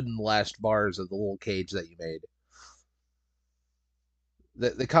wooden lashed bars of the little cage that you made.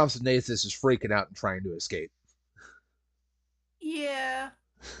 The Compsognathus is freaking out and trying to escape. Yeah.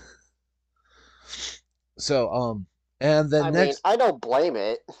 So and then I don't blame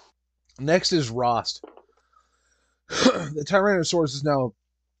it. Next is Rost. The Tyrannosaurus is now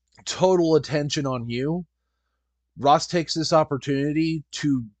total attention on you. Rost takes this opportunity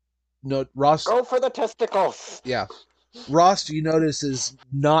to go for the testicles. Yeah. Rost, you notice, is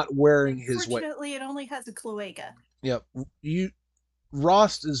not wearing his weight. Unfortunately, it only has a cloaca. Yep.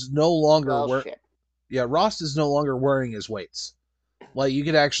 Rost is no longer Rost is no longer wearing his weights. Like you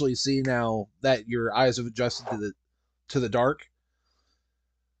can actually see now that your eyes have adjusted to the dark.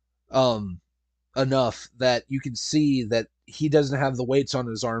 Enough that you can see that he doesn't have the weights on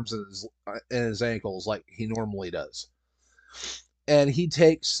his arms and his ankles like he normally does. And he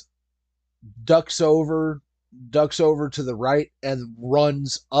ducks over to the right and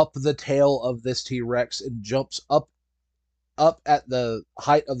runs up the tail of this T-Rex and jumps up at the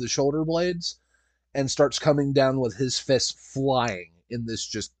height of the shoulder blades and starts coming down with his fist flying in this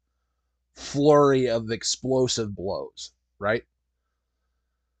just flurry of explosive blows, right?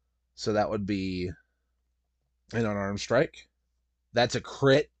 So that would be an unarmed strike. That's a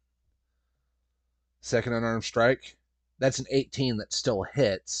crit. Second unarmed strike. That's an 18 that still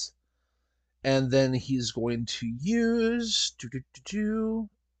hits. And then he's going to use...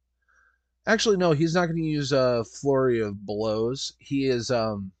 Actually, no, he's not going to use a flurry of blows. He is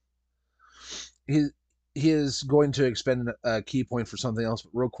he is going to expend a key point for something else.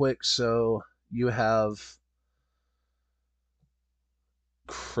 But real quick, so you have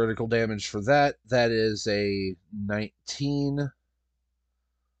critical damage for that. That is a 19.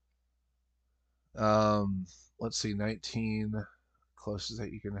 Let's see, 19 closest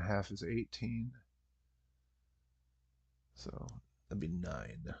that you can have is 18. So that'd be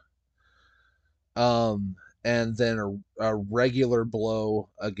 9. And then a regular blow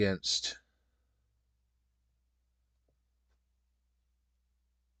against.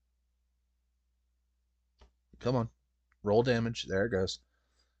 Come on, roll damage. There it goes.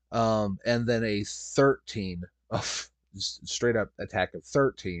 And then a 13 of straight up attack of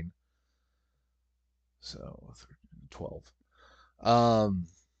 13. So 12. Or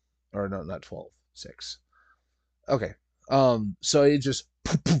no, not 12, 6. Okay. So he just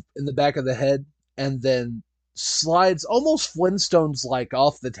in the back of the head and then slides almost Flintstones like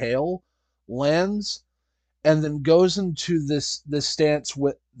off the tail, lands, and then goes into this stance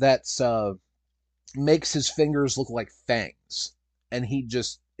with that's makes his fingers look like fangs, and he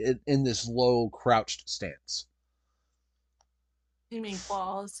just in this low crouched stance. You mean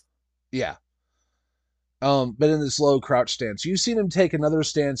claws? Yeah. But in this low crouch stance, you've seen him take another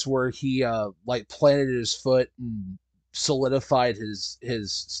stance where he like planted his foot and solidified his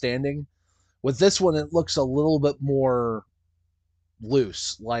standing. With this one, it looks a little bit more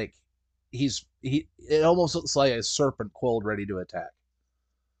loose, like it almost looks like a serpent coiled ready to attack.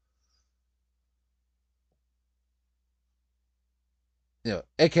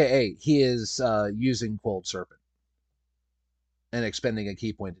 AKA he is using Coiled Serpent and expending a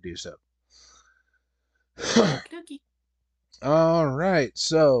key point to do so. All right,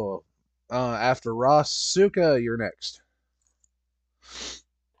 so after Ross, Suka, you're next.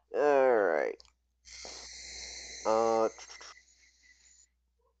 All right.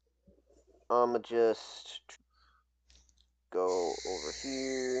 I'ma just go over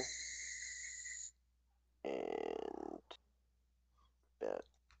here and that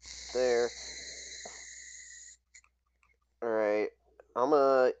there. All right. I'm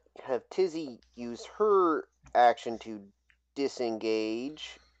gonna have Tizzy use her action to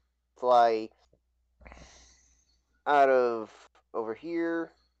disengage, fly out of over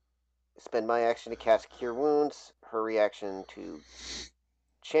here, spend my action to cast Cure Wounds, her reaction to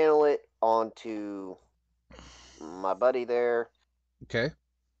channel it onto my buddy there. Okay.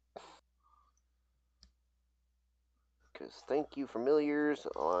 Because thank you, familiars.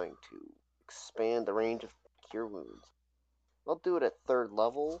 I'm going to expand the range of Cure Wounds. I'll do it at 3rd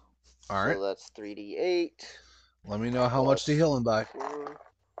level. All right. So that's 3d8. Let me know how much to heal him by. 4.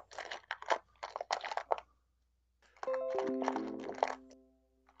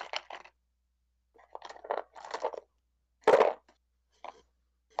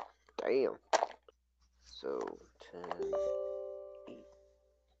 Damn. So 10,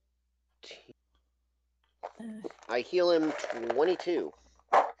 18. I heal him 22.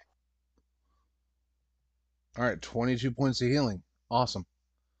 All right, 22 points of healing. Awesome.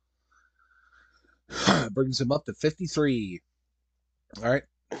 Brings him up to 53. All right.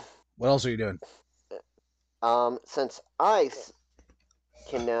 What else are you doing? Since I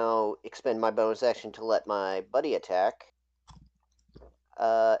can now expend my bonus action to let my buddy attack,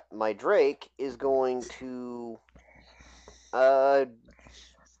 my Drake is going to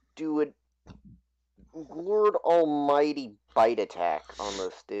do a Lord Almighty bite attack on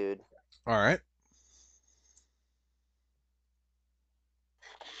this dude. All right.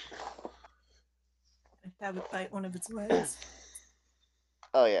 Have it bite one of its legs.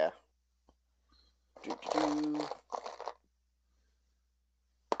 Oh yeah. Doo-doo-doo.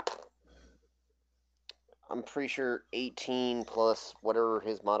 I'm pretty sure 18 plus whatever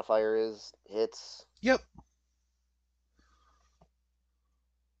his modifier is hits. Yep.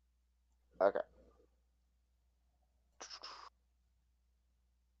 Okay.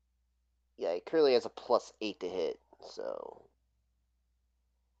 Yeah, he currently has a +8 to hit, so.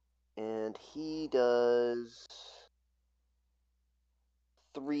 And he does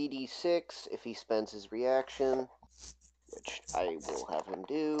 3d6 if he spends his reaction, which I will have him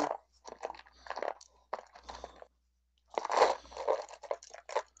do.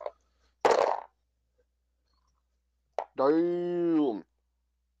 Damn!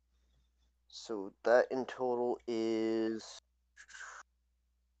 So that in total is...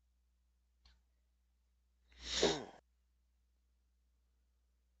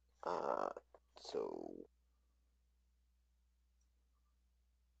 so...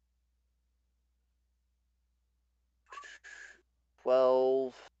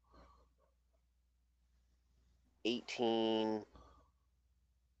 12, 18,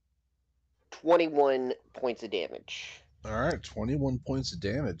 21 points of damage. All right, 21 points of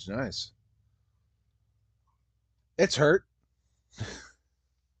damage. Nice. It's hurt.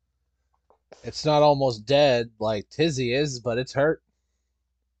 It's not almost dead like Tizzy is, but it's hurt.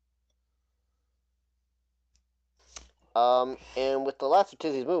 And with the last of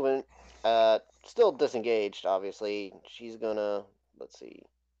Tizzy's movement, still disengaged, obviously. She's gonna, let's see,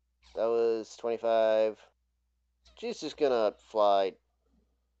 that was 25. She's just gonna fly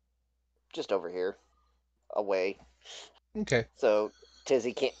just over here, away, Okay. so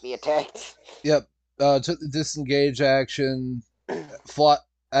Tizzy can't be attacked. Yep. Took the disengage action. Fly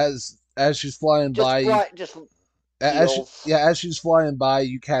as she's flying Just by. fly, just As she, heals. yeah, as she's flying by,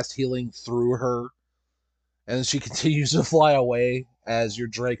 you cast healing through her, and she continues to fly away as your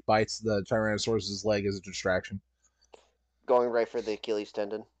Drake bites the Tyrannosaurus's leg as a distraction. Going right for the Achilles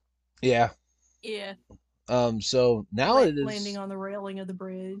tendon. Yeah. Yeah. So now it is landing on the railing of the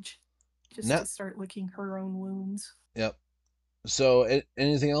bridge, just Now- to start licking her own wounds. Yep. So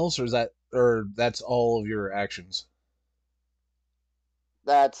anything else, or that's all of your actions?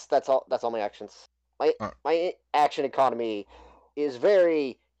 That's all. That's all my actions. My Alright. my action economy is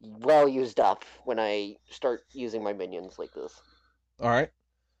very well used up when I start using my minions like this. All right.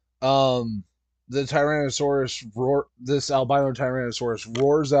 The Tyrannosaurus roar. This albino Tyrannosaurus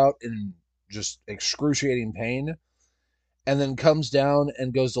roars out in just excruciating pain, and then comes down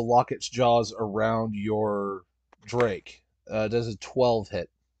and goes to lock its jaws around your Drake. Does a 12 hit?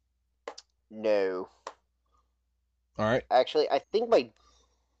 No, All right. actually, I think my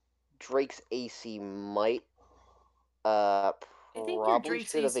Drake's AC might. I think your Probably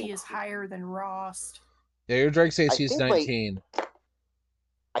Drake's should have AC is higher than Rost. Yeah, your Drake's AC is think my- 19.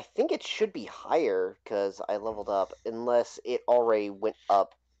 I think it should be higher because I leveled up, unless it already went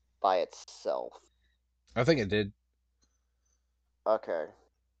up by itself. I think it did. Okay,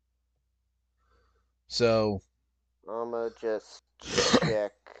 So I'm gonna just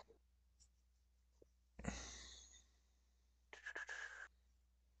check.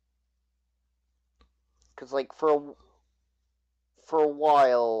 Because like for a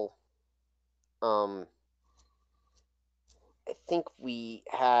while, I think we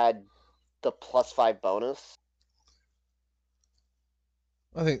had the +5 bonus.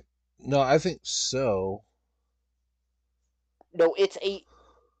 I think so. No, its AC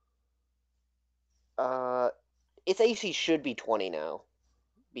should be 20 now,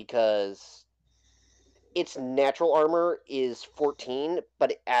 because its natural armor is 14,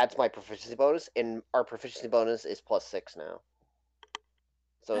 but it adds my proficiency bonus, and our proficiency bonus is +6 now.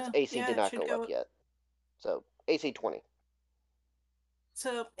 So its AC yeah, did it not should go go- up yet. So AC 20.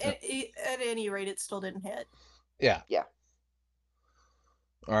 So at any rate, it still didn't hit. Yeah. Yeah.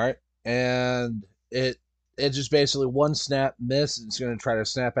 All right. And it just basically one snap miss. It's going to try to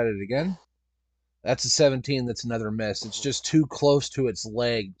snap at it again. That's a 17. That's another miss. It's just too close to its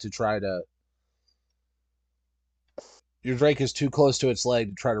leg to try to. Your Drake is too close to its leg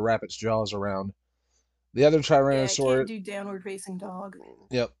to try to wrap its jaws around. The other Yeah, it Tyrannosaurus. can't do downward facing dog.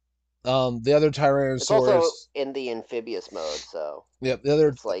 Yep. The other It's also Tyrannosaurus. in the amphibious mode, so Yep. The other.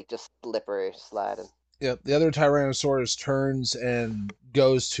 it's like just slippery sliding. Yep. The other Tyrannosaurus turns and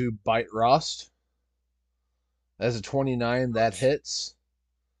goes to bite Rost. That's a 29. That hits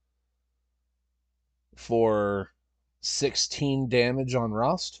for 16 damage on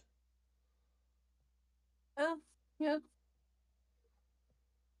Rost. Oh, yeah.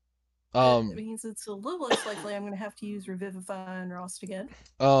 Um, That means it's a little less likely I'm going to have to use Revivify on Rost again.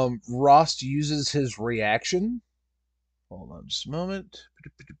 Rost uses his reaction. Hold on just a moment.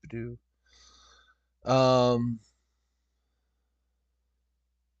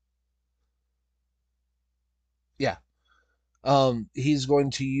 Yeah. He's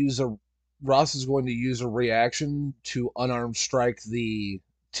going to use a Ross is going to use a reaction to unarmed strike the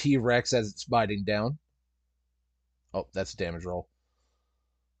T-Rex as it's biting down. Oh, that's a damage roll.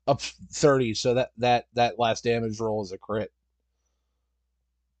 Up 30, so that last damage roll is a crit.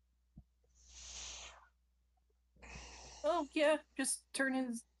 Oh, yeah, just turn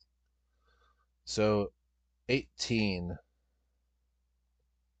his... So 18.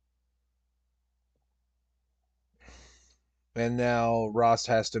 And now Ross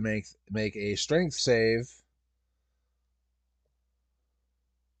has to make a strength save.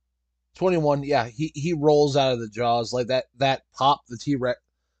 21. Yeah, he rolls out of the jaws like that pop the T-Rex,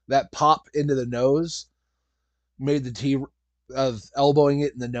 that pop into the nose made the T of elbowing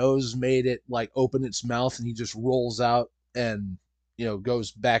it in the nose made it like open its mouth, and he just rolls out and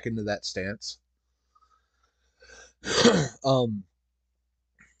goes back into that stance.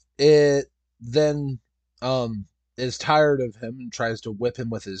 It then is tired of him and tries to whip him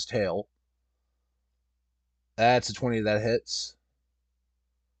with his tail. That's a 20 that hits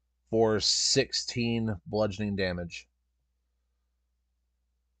for 16 bludgeoning damage.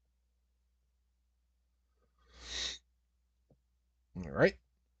 All right.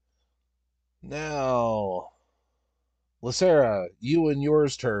 Now, Lacera, you and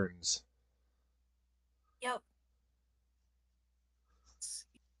yours turns. Yep. Let's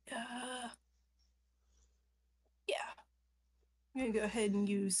see. Yeah. I'm going to go ahead and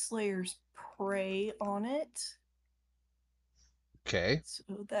use Slayer's Prey on it. Okay. So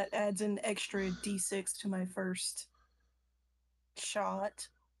that adds an extra d6 to my first shot.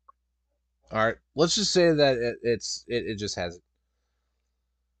 All right. Let's just say that it just has it.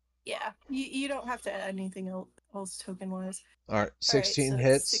 Yeah, you don't have to add anything else token-wise. All right. 16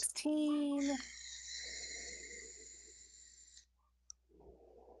 hits. 16.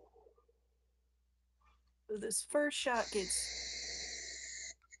 So this first shot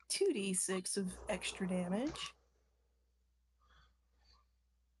gets 2d6 of extra damage.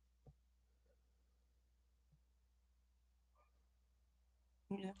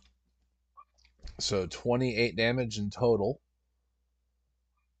 Yeah. So 28 damage in total.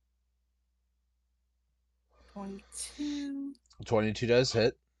 22. 22 does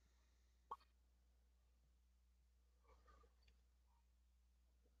hit.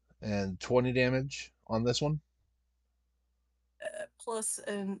 And 20 damage on this one. Plus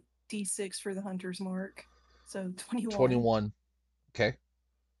a d6 for the hunter's mark. So 21. 21. Okay.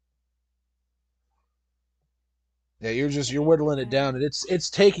 Yeah, you're whittling it down, and it's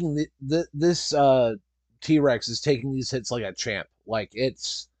taking this T-Rex is taking these hits like a champ. Like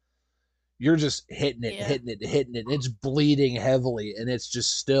you're just hitting it. It's bleeding heavily, and it's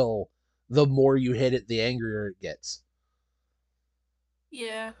just still, the more you hit it, the angrier it gets.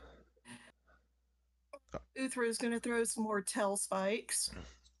 Yeah. Uthra's gonna throw some more tail spikes.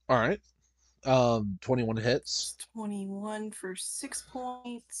 All right. 21 hits. 21 for 6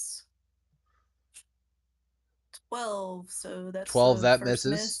 points. 12, so that's 12, that first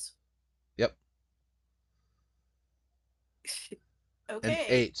misses. miss. Yep. Okay. And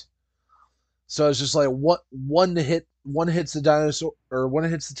 8. So it's just like one hits the dinosaur, or one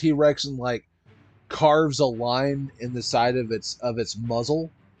hits the T-Rex and like carves a line in the side of its muzzle,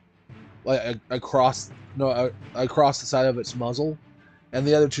 like across the side of its muzzle, and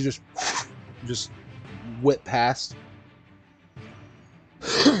the other two just whip past.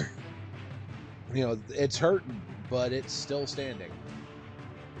 You know, it's hurting, but it's still standing.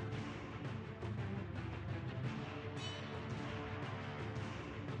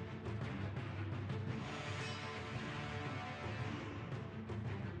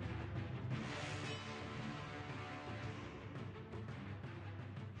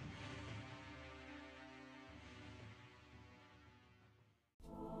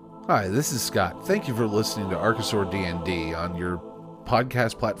 Hi, this is Scott. Thank you for listening to Archosaur D&D on your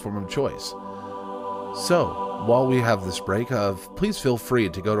podcast platform of choice. So, while we have this break, please feel free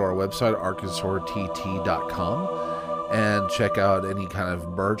to go to our website, archosaurtt.com, and check out any kind of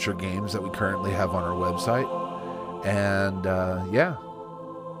merch or games that we currently have on our website. And, yeah,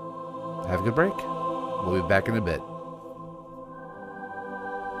 have a good break. We'll be back in a bit.